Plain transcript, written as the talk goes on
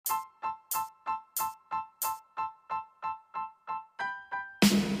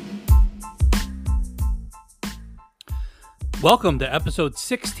Welcome to episode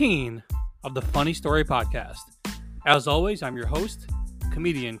 16 of the Funny Story Podcast. As always, I'm your host,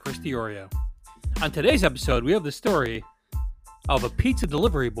 comedian Chris Diorio. On today's episode, we have the story of a pizza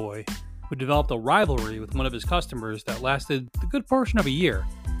delivery boy who developed a rivalry with one of his customers that lasted a good portion of a year.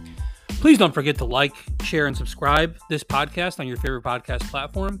 Please don't forget to like, share, and subscribe this podcast on your favorite podcast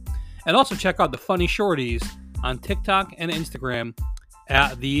platform. And also check out the Funny Shorties on TikTok and Instagram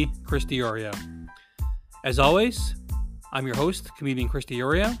at the Chris Diorio. As always, I'm your host, comedian Chris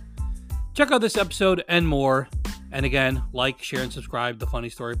Diorio. Check out this episode and more. And again, like, share, and subscribe to the Funny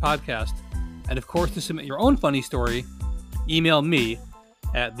Story Podcast. And of course, to submit your own funny story, email me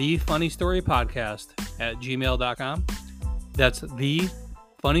at thefunnystorypodcast@gmail.com. That's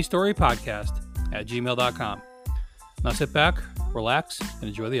thefunnystorypodcast@gmail.com. Now sit back, relax, and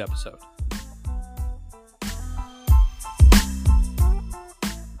enjoy the episode.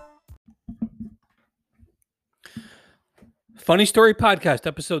 Funny Story Podcast,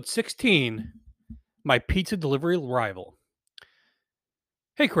 episode 16, My Pizza Delivery Rival.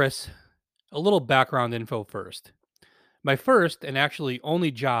 Hey Chris, a little background info first. My first and actually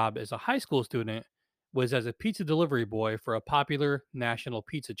only job as a high school student was as a pizza delivery boy for a popular national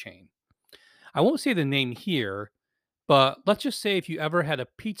pizza chain. I won't say the name here, but let's just say if you ever had a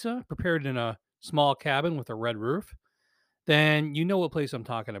pizza prepared in a small cabin with a red roof, then you know what place I'm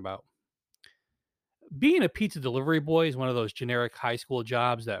talking about. Being a pizza delivery boy is one of those generic high school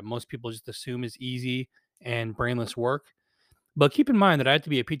jobs that most people just assume is easy and brainless work. But keep in mind that I had to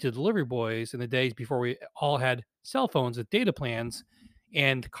be a pizza delivery boy in the days before we all had cell phones with data plans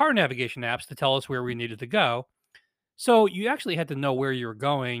and car navigation apps to tell us where we needed to go. So you actually had to know where you were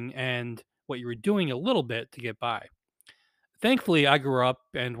going and what you were doing a little bit to get by. Thankfully, I grew up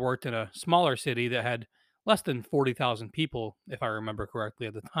and worked in a smaller city that had less than 40,000 people, if I remember correctly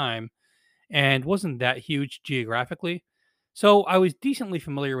at the time, and wasn't that huge geographically. So I was decently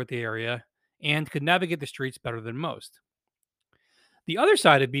familiar with the area and could navigate the streets better than most. The other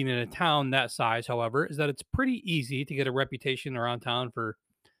side of being in a town that size, however, is that it's pretty easy to get a reputation around town for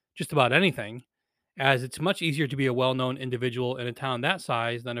just about anything, as it's much easier to be a well known individual in a town that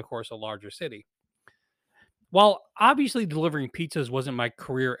size than, of course, a larger city. While obviously delivering pizzas wasn't my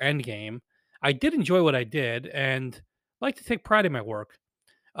career endgame, I did enjoy what I did and like to take pride in my work,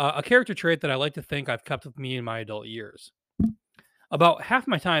 a character trait that I like to think I've kept with me in my adult years. About half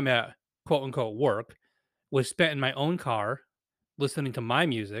my time at quote unquote work was spent in my own car, listening to my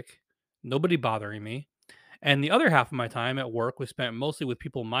music, nobody bothering me, and the other half of my time at work was spent mostly with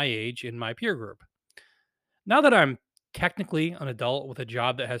people my age in my peer group. Now that I'm technically an adult with a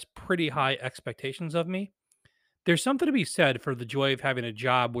job that has pretty high expectations of me, there's something to be said for the joy of having a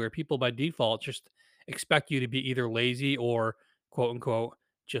job where people by default just expect you to be either lazy or quote unquote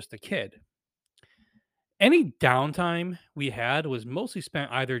just a kid. Any downtime we had was mostly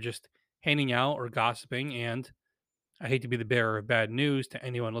spent either just hanging out or gossiping. And I hate to be the bearer of bad news to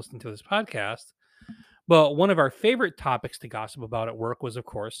anyone listening to this podcast, but one of our favorite topics to gossip about at work was, of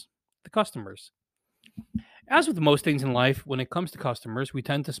course, the customers. As with most things in life, when it comes to customers, we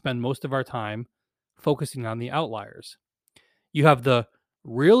tend to spend most of our time focusing on the outliers. You have the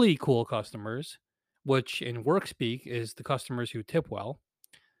really cool customers, which in work speak is the customers who tip well.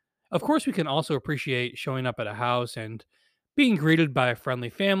 Of course, we can also appreciate showing up at a house and being greeted by a friendly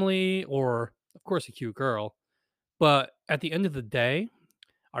family or, of course, a cute girl. But at the end of the day,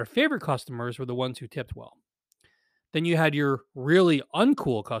 our favorite customers were the ones who tipped well. Then you had your really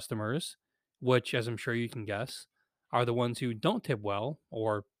uncool customers, which, as I'm sure you can guess, are the ones who don't tip well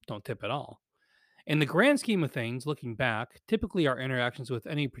or don't tip at all. In the grand scheme of things, looking back, typically our interactions with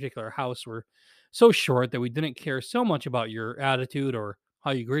any particular house were so short that we didn't care so much about your attitude or how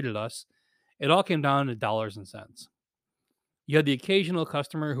you greeted us. It all came down to dollars and cents. You had the occasional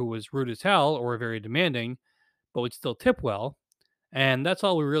customer who was rude as hell or very demanding, but would still tip well, and that's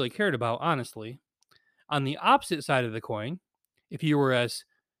all we really cared about, honestly. On the opposite side of the coin, if you were as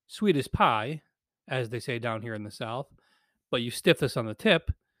sweet as pie, as they say down here in the South, but you stiffed us on the tip,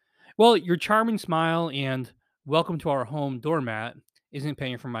 well, your charming smile and welcome to our home doormat isn't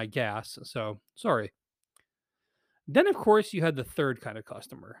paying for my gas, so sorry. Then, of course, you had the third kind of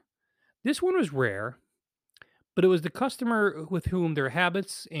customer. This one was rare, but it was the customer with whom their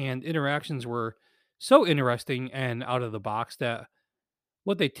habits and interactions were so interesting and out of the box that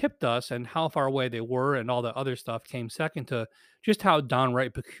what they tipped us and how far away they were and all the other stuff came second to just how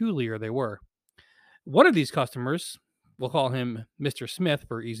downright peculiar they were. One of these customers, we'll call him Mr. Smith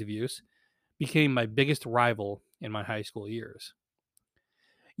for ease of use, became my biggest rival in my high school years.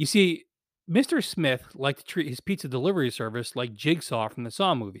 You see, Mr. Smith liked to treat his pizza delivery service like Jigsaw from the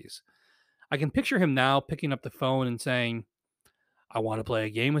Saw movies. I can picture him now picking up the phone and saying, I want to play a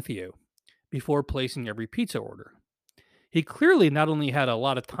game with you, before placing every pizza order. He clearly not only had a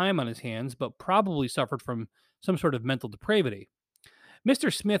lot of time on his hands, but probably suffered from some sort of mental depravity.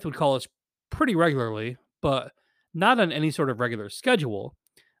 Mr. Smith would call us pretty regularly, but not on any sort of regular schedule.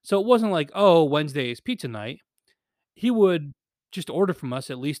 So it wasn't like, oh, Wednesday is pizza night. He would just order from us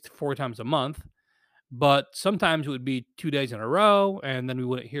at least 4 times a month, but sometimes it would be 2 days in a row, and then we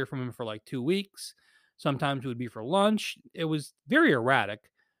wouldn't hear from him for like 2 weeks. Sometimes it would be for lunch. It was very erratic,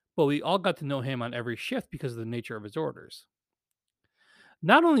 but we all got to know him on every shift because of the nature of his orders.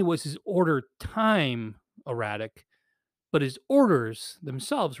 Not only was his order time erratic, but his orders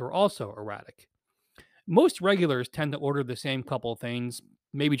themselves were also erratic. Most regulars tend to order the same couple things,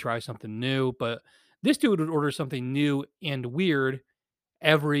 maybe try something new, but this dude would order something new and weird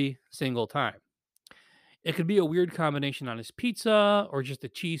every single time. It could be a weird combination on his pizza or just a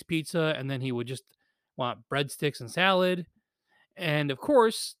cheese pizza, and then he would just want breadsticks and salad. And of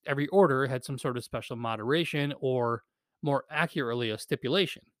course, every order had some sort of special moderation or more accurately, a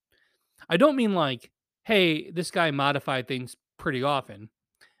stipulation. I don't mean like, hey, this guy modified things pretty often.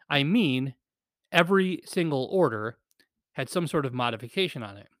 I mean, every single order had some sort of modification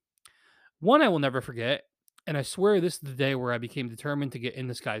on it. One I will never forget, and I swear this is the day where I became determined to get in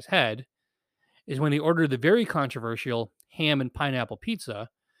this guy's head, is when he ordered the very controversial ham and pineapple pizza,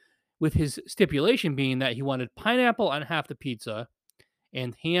 with his stipulation being that he wanted pineapple on half the pizza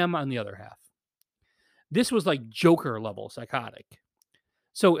and ham on the other half. This was like Joker level psychotic.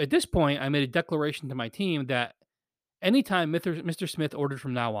 So at this point, I made a declaration to my team that anytime Mr. Smith ordered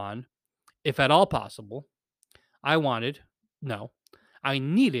from now on, if at all possible, I wanted, no, I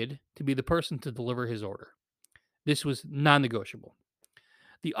needed to be the person to deliver his order. This was non negotiable.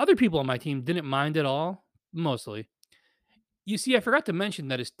 The other people on my team didn't mind at all, mostly. You see, I forgot to mention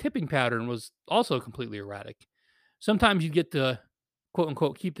that his tipping pattern was also completely erratic. Sometimes you'd get to quote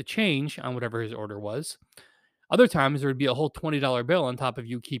unquote keep the change on whatever his order was. Other times there would be a whole $20 bill on top of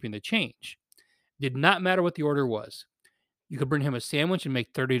you keeping the change. Did not matter what the order was. You could bring him a sandwich and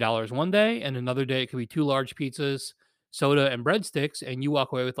make $30 one day, and another day it could be 2 large pizzas, soda, and breadsticks, and you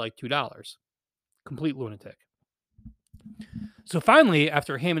walk away with like $2. Complete lunatic. So finally,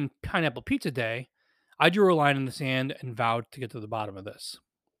 after ham and pineapple pizza day, I drew a line in the sand and vowed to get to the bottom of this.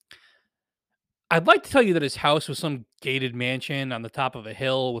 I'd like to tell you that his house was some gated mansion on the top of a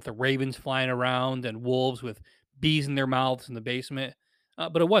hill with the ravens flying around and wolves with bees in their mouths in the basement,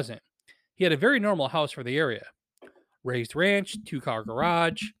 but it wasn't. He had a very normal house for the area: raised ranch, 2-car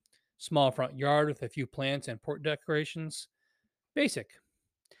garage, small front yard with a few plants and port decorations. Basic.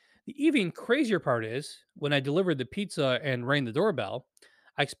 The even crazier part is, when I delivered the pizza and rang the doorbell,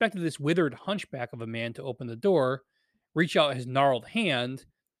 I expected this withered hunchback of a man to open the door, reach out his gnarled hand,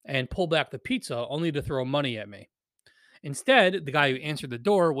 and pull back the pizza only to throw money at me. Instead, the guy who answered the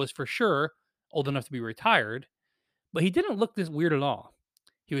door was for sure old enough to be retired, but he didn't look this weird at all.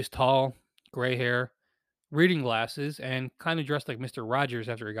 He was tall, gray hair, reading glasses, and kind of dressed like Mr. Rogers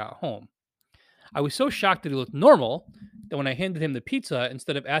after he got home. I was so shocked that he looked normal that when I handed him the pizza,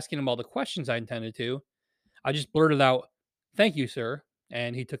 instead of asking him all the questions I intended to, I just blurted out, "Thank you, sir,"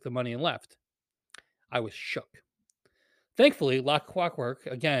 and he took the money and left. I was shook. Thankfully, like clockwork,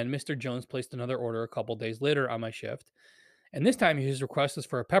 again, Mr. Jones placed another order a couple days later on my shift, and this time his request was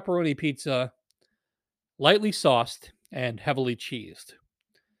for a pepperoni pizza, lightly sauced and heavily cheesed.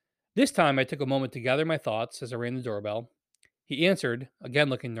 This time I took a moment to gather my thoughts as I rang the doorbell. He answered, again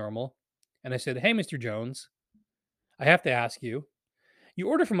looking normal, and I said, "Hey, Mr. Jones, I have to ask you, you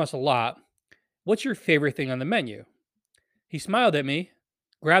order from us a lot. What's your favorite thing on the menu?" He smiled at me,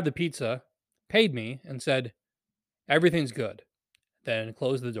 grabbed the pizza, paid me, and said, "Everything's good," then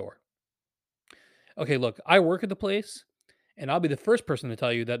closed the door. Okay, look, I work at the place, and I'll be the first person to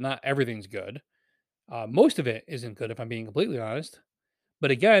tell you that not everything's good. Most of it isn't good, if I'm being completely honest.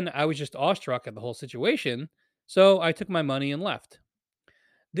 But again, I was just awestruck at the whole situation, so I took my money and left.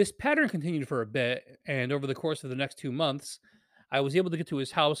 This pattern continued for a bit, and over the course of the next 2 months, I was able to get to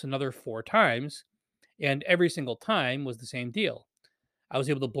his house another 4 times, and every single time was the same deal. I was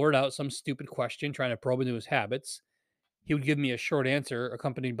able to blurt out some stupid question trying to probe into his habits. He would give me a short answer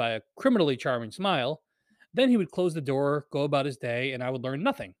accompanied by a criminally charming smile. Then he would close the door, go about his day, and I would learn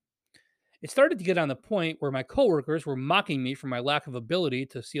nothing. It started to get on the point where my coworkers were mocking me for my lack of ability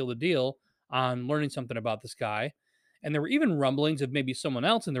to seal the deal on learning something about this guy. And there were even rumblings of maybe someone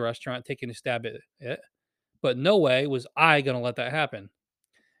else in the restaurant taking a stab at it. But no way was I going to let that happen.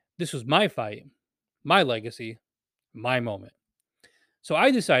 This was my fight, my legacy, my moment. So I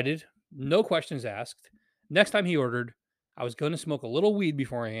decided, no questions asked, next time he ordered, I was going to smoke a little weed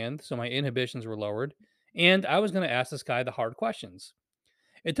beforehand so my inhibitions were lowered, and I was going to ask this guy the hard questions.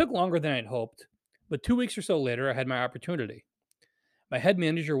 It took longer than I'd hoped, but 2 weeks or so later, I had my opportunity. My head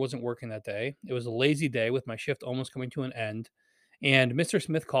manager wasn't working that day. It was a lazy day with my shift almost coming to an end, and Mr.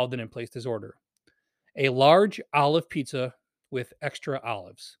 Smith called in and placed his order: a large olive pizza with extra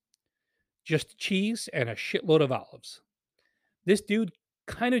olives, just cheese and a shitload of olives. This dude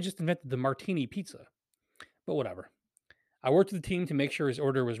kind of just invented the martini pizza, but whatever. I worked with the team to make sure his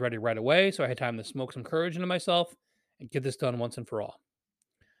order was ready right away, so I had time to smoke some courage into myself and get this done once and for all.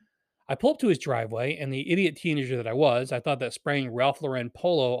 I pull up to his driveway, and the idiot teenager that I was, I thought that spraying Ralph Lauren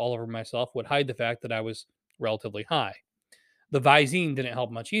polo all over myself would hide the fact that I was relatively high. The Visine didn't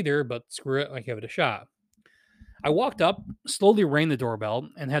help much either, but screw it, I gave it a shot. I walked up, slowly rang the doorbell,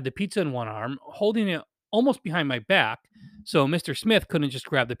 and had the pizza in one arm, holding it almost behind my back, so Mr. Smith couldn't just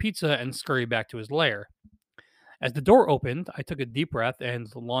grab the pizza and scurry back to his lair. As the door opened, I took a deep breath and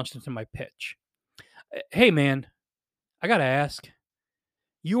launched into my pitch. Hey, man, I gotta ask,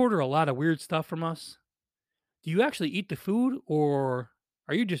 you order a lot of weird stuff from us? Do you actually eat the food, or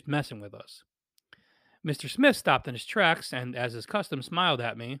are you just messing with us? Mr. Smith stopped in his tracks and, as his custom, smiled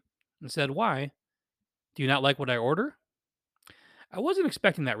at me and said, Why? Do you not like what I order? I wasn't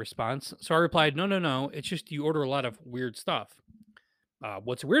expecting that response, so I replied, No, no, no, it's just you order a lot of weird stuff.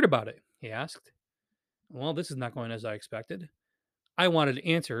 What's weird about it? He asked. Well, this is not going as I expected. I wanted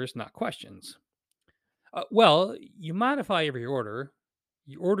answers, not questions. Well, you modify every order.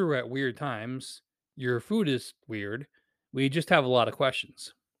 You order at weird times. Your food is weird. We just have a lot of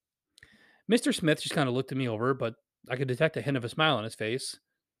questions. Mr. Smith just kind of looked at me over, but I could detect a hint of a smile on his face.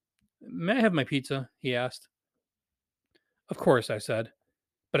 May I have my pizza? He asked. Of course, I said.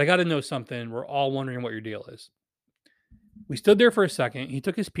 But I got to know something. We're all wondering what your deal is. We stood there for a second. He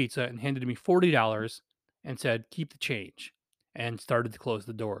took his pizza and handed me $40 and said, Keep the change, and started to close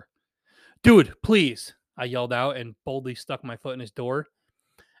the door. Dude, please, I yelled out and boldly stuck my foot in his door.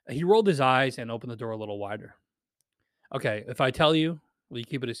 He rolled his eyes and opened the door a little wider. Okay, if I tell you, will you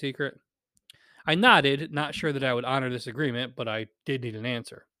keep it a secret? I nodded, not sure that I would honor this agreement, but I did need an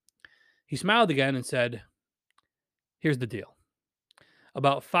answer. He smiled again and said, Here's the deal.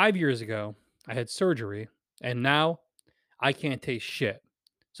 About 5 years ago, I had surgery, and now I can't taste shit.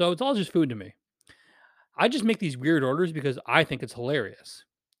 So it's all just food to me. I just make these weird orders because I think it's hilarious.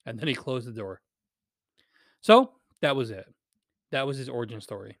 And then he closed the door. So that was it. That was his origin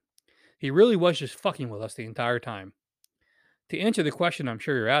story. He really was just fucking with us the entire time. To answer the question I'm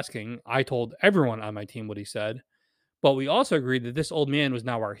sure you're asking, I told everyone on my team what he said, but we also agreed that this old man was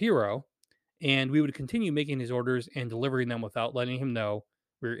now our hero, and we would continue making his orders and delivering them without letting him know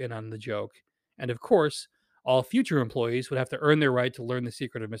we were in on the joke. And of course, all future employees would have to earn their right to learn the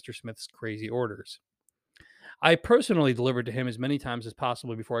secret of Mr. Smith's crazy orders. I personally delivered to him as many times as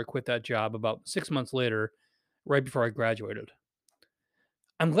possible before I quit that job about 6 months later, right before I graduated.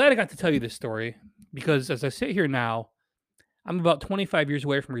 I'm glad I got to tell you this story because as I sit here now, I'm about 25 years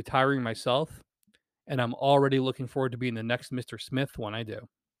away from retiring myself, and I'm already looking forward to being the next Mr. Smith when I do.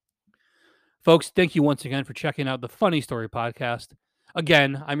 Folks, thank you once again for checking out the Funny Story Podcast.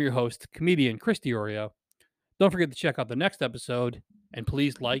 Again, I'm your host, comedian Chris Diorio. Don't forget to check out the next episode, and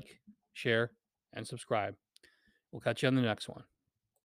please like, share, and subscribe. We'll catch you on the next one.